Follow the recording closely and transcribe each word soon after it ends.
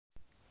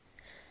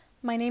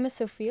My name is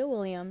Sophia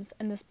Williams,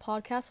 and this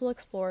podcast will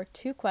explore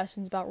two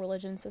questions about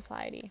religion and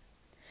society.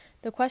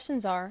 The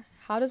questions are,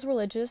 how does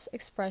religious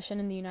expression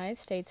in the United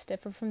States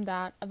differ from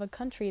that of a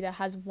country that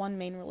has one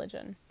main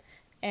religion?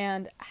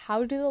 And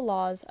how do the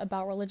laws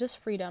about religious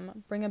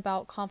freedom bring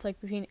about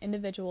conflict between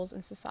individuals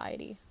and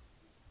society?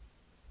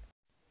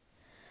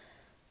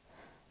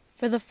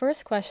 For the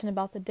first question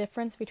about the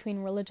difference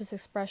between religious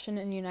expression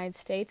in the United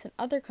States and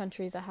other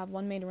countries that have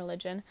one main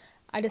religion,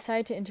 I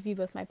decided to interview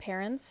both my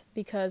parents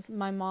because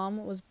my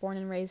mom was born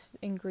and raised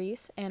in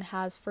Greece and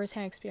has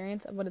firsthand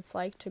experience of what it's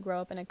like to grow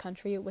up in a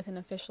country with an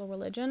official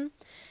religion.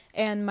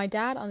 And my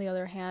dad, on the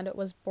other hand,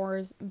 was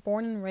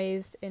born and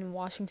raised in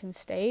Washington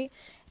State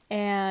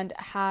and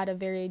had a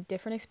very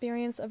different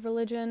experience of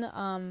religion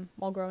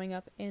while growing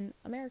up in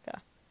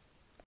America.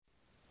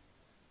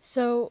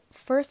 So,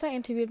 first I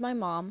interviewed my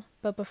mom,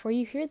 but before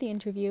you hear the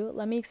interview,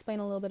 let me explain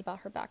a little bit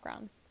about her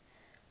background.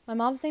 My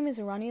mom's name is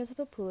Rania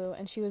Zapapoulou,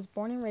 and she was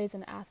born and raised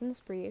in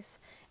Athens, Greece,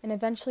 and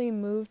eventually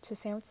moved to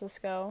San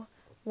Francisco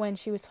when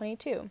she was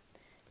 22.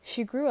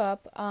 She grew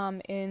up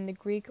in the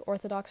Greek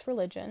Orthodox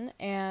religion,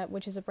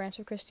 which is a branch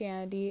of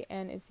Christianity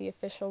and is the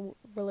official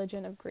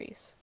religion of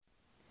Greece.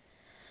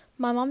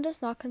 My mom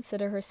does not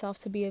consider herself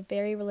to be a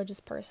very religious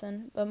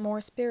person, but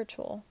more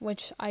spiritual,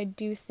 which I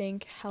do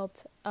think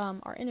helped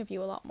our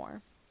interview a lot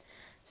more.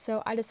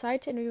 So I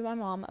decided to interview my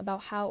mom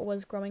about how it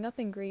was growing up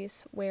in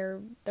Greece,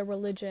 where the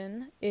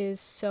religion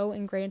is so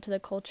ingrained into the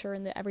culture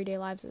and the everyday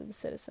lives of the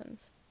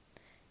citizens.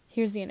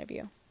 Here's the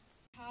interview.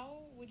 How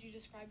would you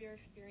describe your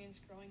experience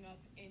growing up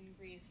in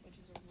Greece, which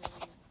is a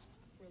really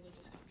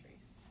religious country?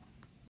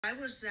 I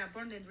was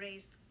born and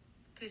raised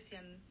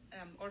Christian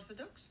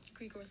Orthodox.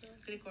 Greek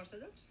Orthodox. Greek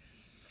Orthodox.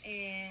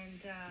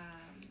 And,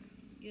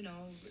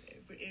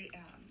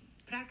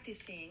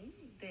 practicing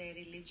the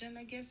religion,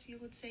 I guess you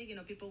would say.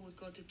 People would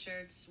go to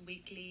church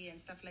weekly and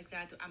stuff like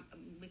that.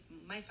 With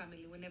my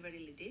family, we never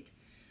really did.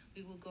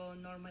 We would go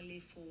normally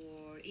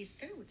for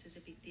Easter, which is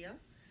a big deal.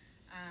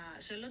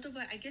 So a lot of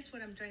I guess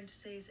what I'm trying to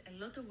say is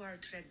a lot of our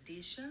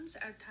traditions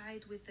are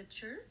tied with the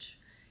church.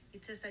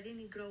 It's just I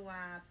didn't grow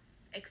up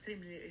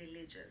extremely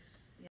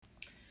religious. Yeah.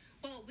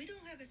 Well, we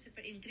don't have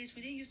in Greece,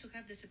 we didn't used to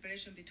have the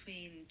separation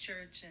between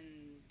church and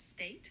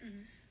state.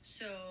 Mm-hmm.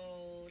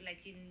 So,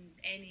 like in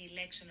any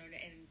election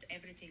and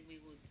everything, we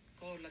would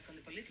go, like on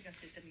the political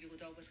system, you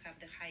would always have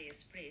the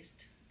highest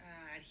priest,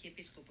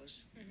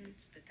 Archiepiscopos,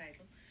 it's the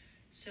title.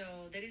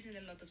 So, there isn't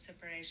a lot of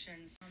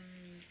separations.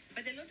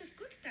 But a lot of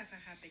good stuff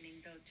are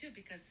happening, though, too,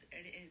 because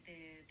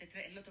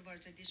a lot of our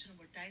tradition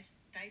were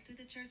tied to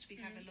the church. We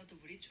have a lot of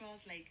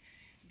rituals, like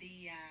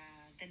the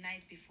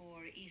night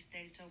before Easter.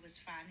 It's always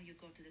fun. You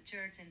go to the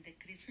church, and the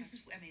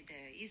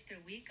the Easter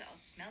week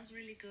smells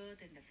really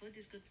good, and the food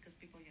is good because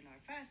people,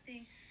 are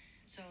fasting.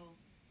 So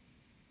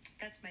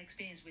that's my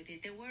experience with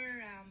it. There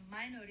were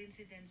minor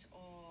incidents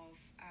of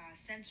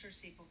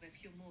censorship of a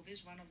few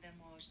movies. One of them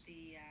was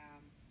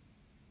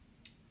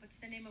what's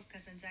the name of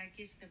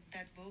Kazantzakis?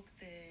 That book,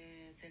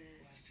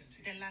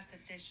 the Last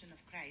Temptation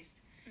of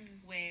Christ,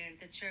 where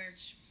the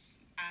church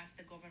asked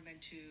the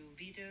government to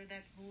veto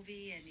that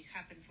movie, and it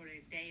happened for a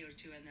day or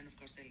two, and then of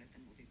course they let the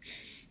movie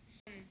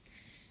play.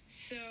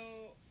 So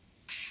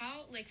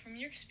how, from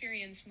your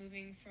experience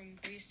moving from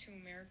Greece to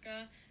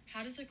America,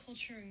 how does the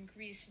culture in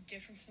Greece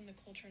differ from the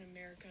culture in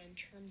America in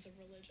terms of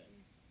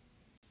religion?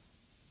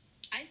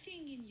 I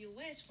think in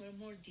US we're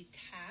more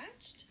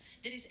detached.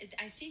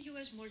 I see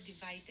US more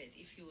divided,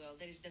 if you will.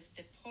 There is the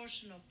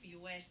portion of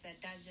US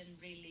that doesn't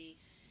really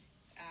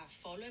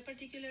follow a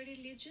particular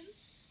religion,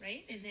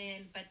 right? And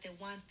then, but the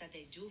ones that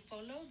they do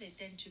follow, they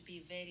tend to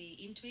be very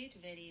into it,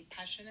 very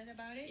passionate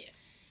about it. Yeah.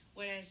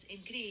 Whereas in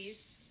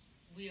Greece,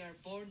 we are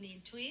born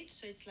into it,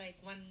 so it's like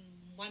one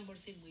more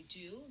thing we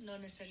do.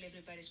 Not necessarily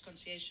everybody's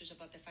conscientious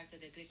about the fact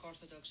that they're Greek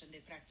Orthodox and they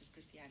practice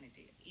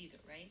Christianity either,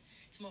 right?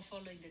 It's more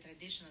following the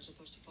tradition as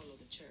opposed to follow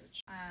the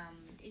church.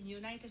 In the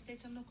United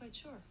States, I'm not quite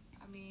sure.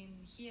 I mean,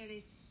 here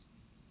it's...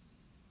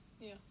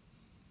 Yeah.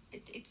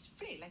 It's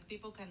free, like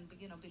people can,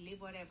 believe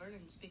whatever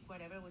and speak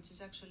whatever, which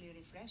is actually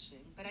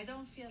refreshing. But I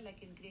don't feel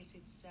like in Greece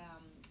it's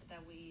that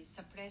we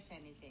suppress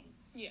anything.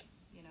 Yeah.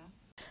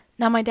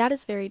 Now, my dad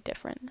is very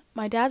different.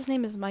 My dad's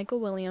name is Michael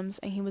Williams,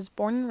 and he was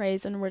born and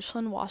raised in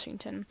Richland,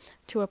 Washington,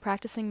 to a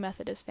practicing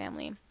Methodist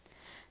family.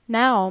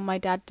 Now, my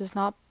dad does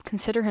not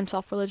consider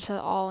himself religious at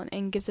all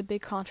and gives a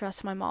big contrast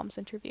to my mom's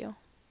interview.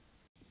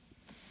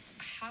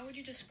 How would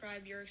you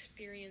describe your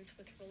experience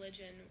with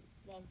religion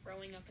while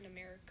growing up in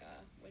America,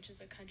 which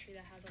is a country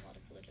that has a lot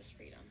of religious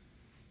freedom?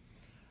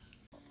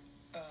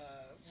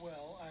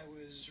 Well, I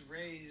was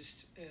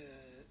raised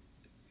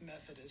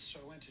Methodist,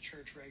 so I went to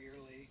church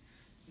regularly.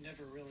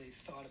 Never really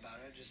thought about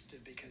it. I just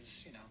did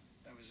because,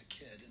 I was a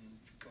kid and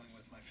going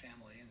with my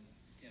family and,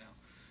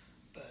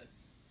 But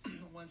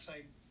once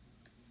I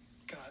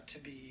got to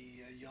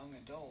be a young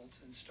adult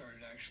and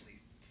started actually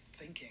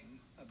thinking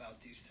about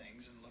these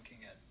things and looking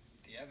at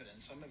the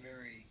evidence, I'm a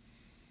very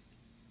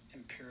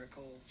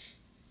empirical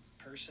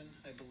person.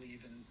 I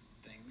believe in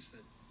things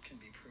that can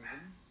be proven,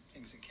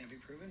 things that can't be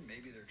proven.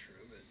 Maybe they're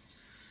true, but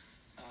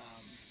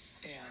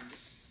and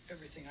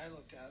everything I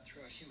looked at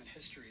throughout human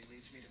history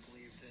leads me to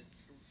believe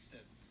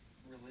that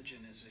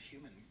religion is a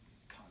human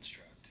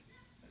construct.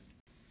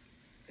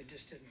 It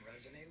just didn't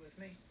resonate with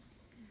me.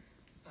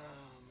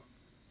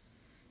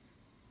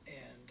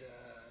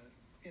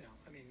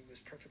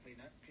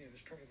 It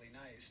was perfectly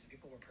nice. The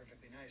people were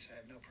perfectly nice. I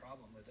had no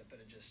problem with it, but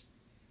I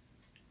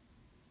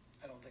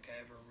don't think I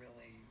ever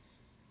really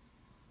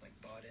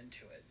bought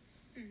into it.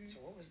 Mm-hmm.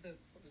 So what was the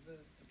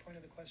point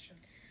of the question?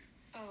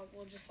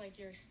 Well, just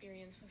your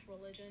experience with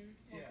religion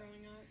while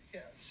growing up.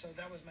 Yeah, so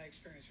that was my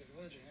experience with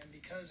religion, and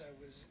because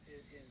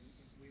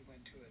we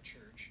went to a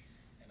church,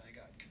 and I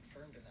got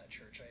confirmed in that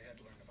church, I had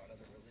to learn about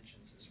other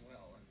religions as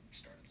well, and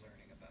started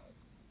learning about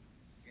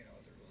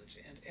other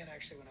religions. And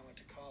actually, when I went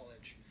to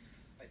college,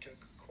 I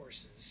took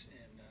courses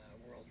in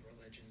world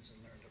religions and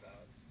learned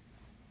about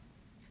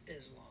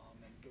Islam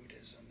and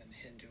Buddhism and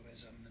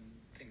Hinduism and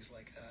things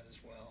like that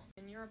as well.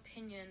 In your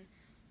opinion,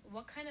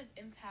 what kind of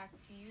impact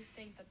do you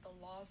think that the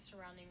laws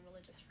surrounding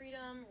religious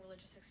freedom,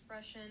 religious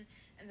expression,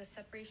 and the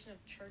separation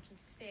of church and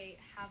state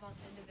have on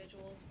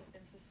individuals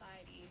within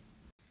society?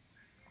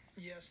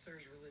 Yes,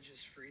 there's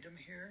religious freedom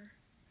here,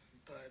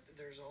 but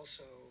there's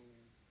also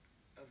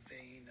a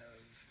vein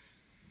of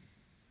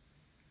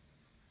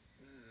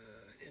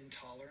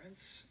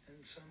intolerance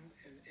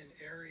in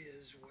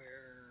areas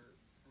where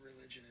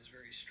religion is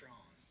very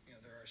strong.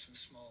 There are some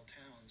small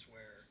towns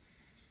where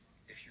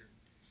if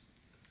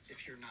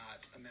you're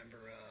not a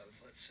member of,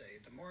 let's say,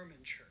 the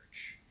Mormon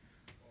Church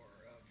or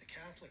of the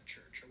Catholic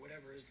Church or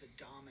whatever is the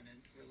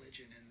dominant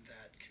religion in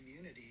that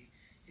community,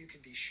 you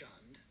could be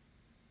shunned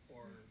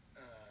or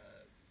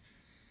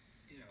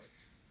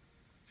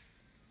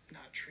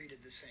not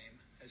treated the same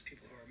as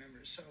people who are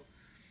members. So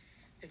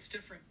it's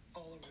different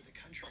all over the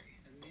country.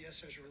 And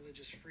yes, there's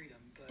religious freedom,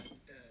 but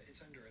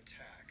it's under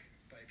attack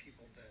by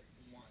people that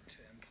want to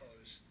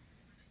impose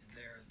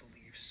their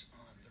beliefs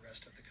on the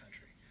rest of the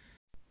country.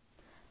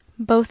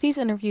 Both these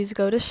interviews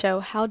go to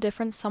show how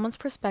different someone's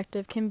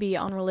perspective can be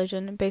on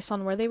religion based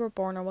on where they were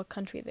born or what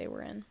country they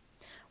were in.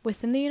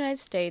 Within the United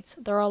States,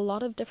 there are a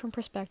lot of different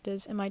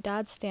perspectives, and my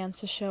dad stands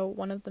to show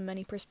one of the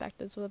many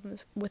perspectives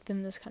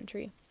within this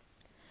country.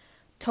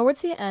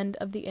 Towards the end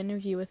of the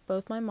interview with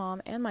both my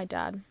mom and my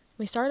dad,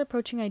 we started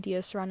approaching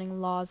ideas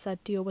surrounding laws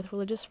that deal with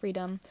religious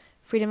freedom,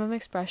 freedom of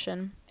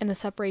expression, and the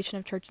separation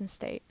of church and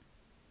state.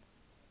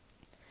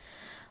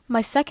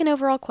 My second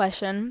overall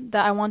question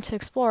that I want to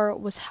explore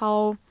was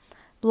how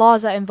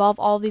laws that involve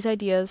all of these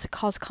ideas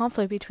cause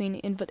conflict between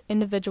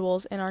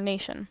individuals in our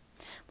nation.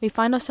 We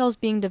find ourselves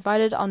being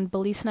divided on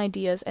beliefs and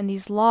ideas, and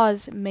these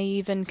laws may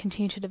even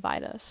continue to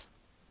divide us.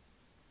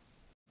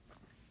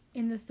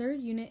 In the third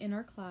unit in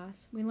our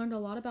class, we learned a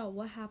lot about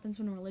what happens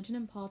when religion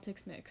and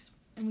politics mix,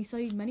 and we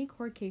studied many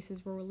court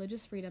cases where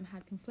religious freedom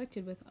had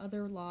conflicted with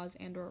other laws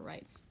and/or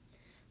rights.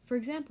 For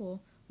example,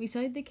 we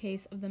studied the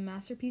case of the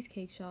Masterpiece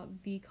Cake Shop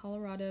v.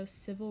 Colorado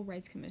Civil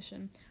Rights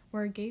Commission,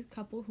 where a gay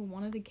couple who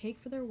wanted a cake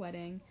for their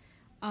wedding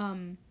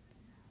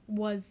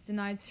was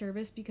denied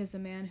service because the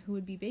man who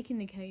would be baking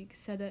the cake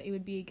said that it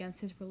would be against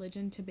his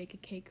religion to bake a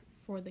cake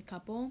for the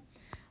couple.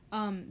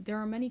 There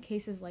are many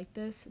cases like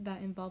this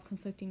that involve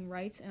conflicting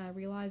rights, and I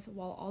realize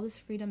while all this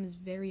freedom is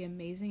very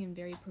amazing and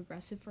very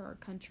progressive for our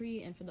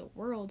country and for the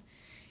world,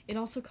 it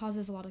also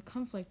causes a lot of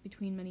conflict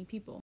between many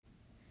people.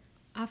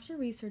 After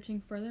researching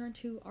further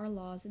into our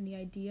laws and the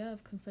idea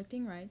of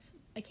conflicting rights,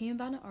 I came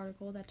about an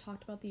article that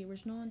talked about the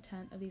original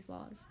intent of these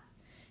laws.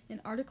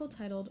 An article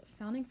titled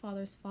 "Founding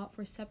Fathers Fought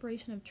for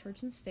Separation of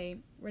Church and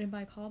State," written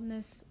by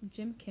columnist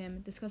Jim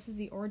Kim, discusses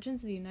the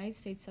origins of the United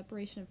States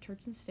separation of church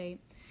and state,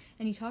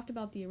 and he talked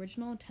about the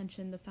original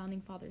intention the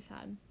Founding Fathers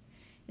had.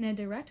 In a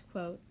direct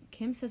quote,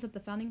 Kim says that the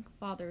Founding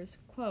Fathers,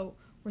 quote,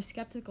 were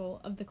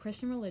skeptical of the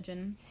Christian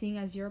religion, seeing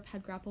as Europe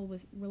had grappled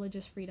with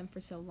religious freedom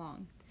for so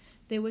long.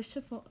 They wished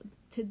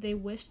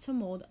to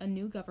mold a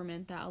new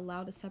government that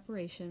allowed a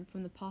separation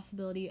from the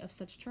possibility of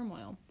such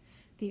turmoil.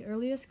 The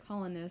earliest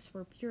colonists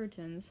were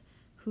Puritans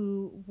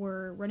who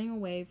were running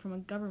away from a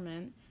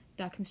government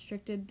that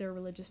constricted their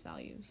religious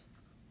values.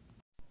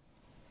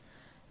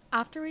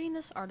 After reading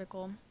this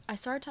article, I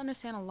started to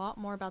understand a lot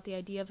more about the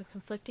idea of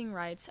conflicting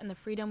rights and the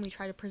freedom we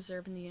try to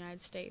preserve in the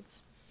United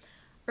States.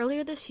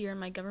 Earlier this year in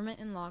my government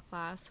and law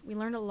class, we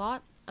learned a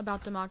lot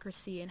about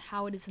democracy and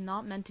how it is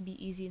not meant to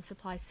be easy and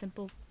supply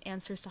simple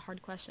answers to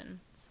hard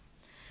questions.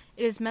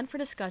 It is meant for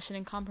discussion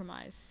and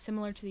compromise,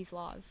 similar to these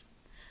laws.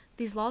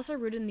 These laws are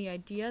rooted in the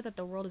idea that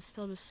the world is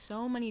filled with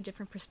so many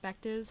different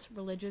perspectives,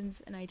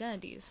 religions, and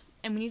identities,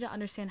 and we need to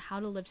understand how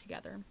to live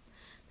together.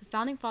 The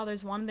Founding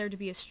Fathers wanted there to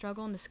be a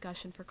struggle and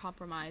discussion for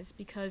compromise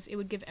because it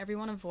would give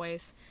everyone a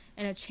voice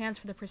and a chance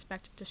for the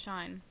perspective to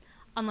shine,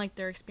 unlike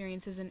their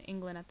experiences in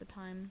England at the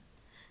time.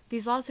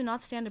 These laws do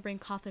not stand to bring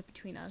conflict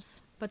between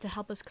us, but to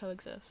help us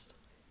coexist.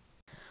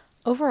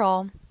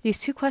 Overall, these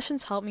two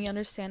questions help me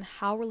understand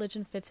how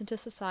religion fits into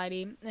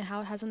society and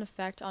how it has an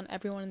effect on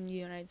everyone in the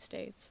United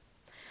States.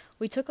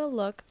 We took a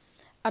look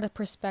at a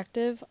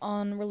perspective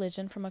on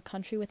religion from a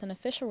country with an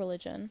official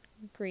religion,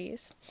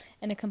 Greece,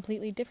 and a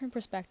completely different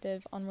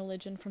perspective on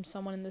religion from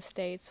someone in the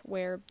States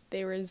where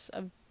there is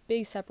a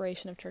big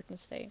separation of church and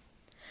state.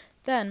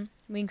 Then,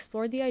 we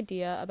explored the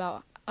idea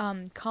about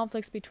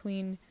conflicts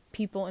between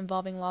people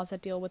involving laws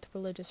that deal with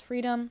religious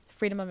freedom,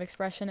 freedom of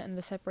expression, and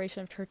the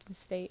separation of church and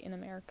state in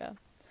America.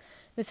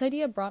 This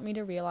idea brought me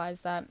to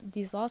realize that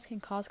these laws can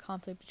cause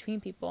conflict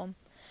between people,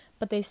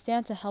 but they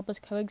stand to help us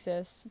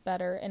coexist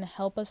better and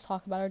help us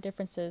talk about our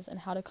differences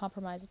and how to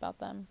compromise about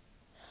them.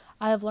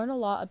 I have learned a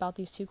lot about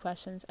these two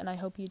questions, and I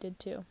hope you did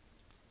too.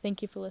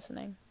 Thank you for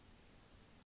listening.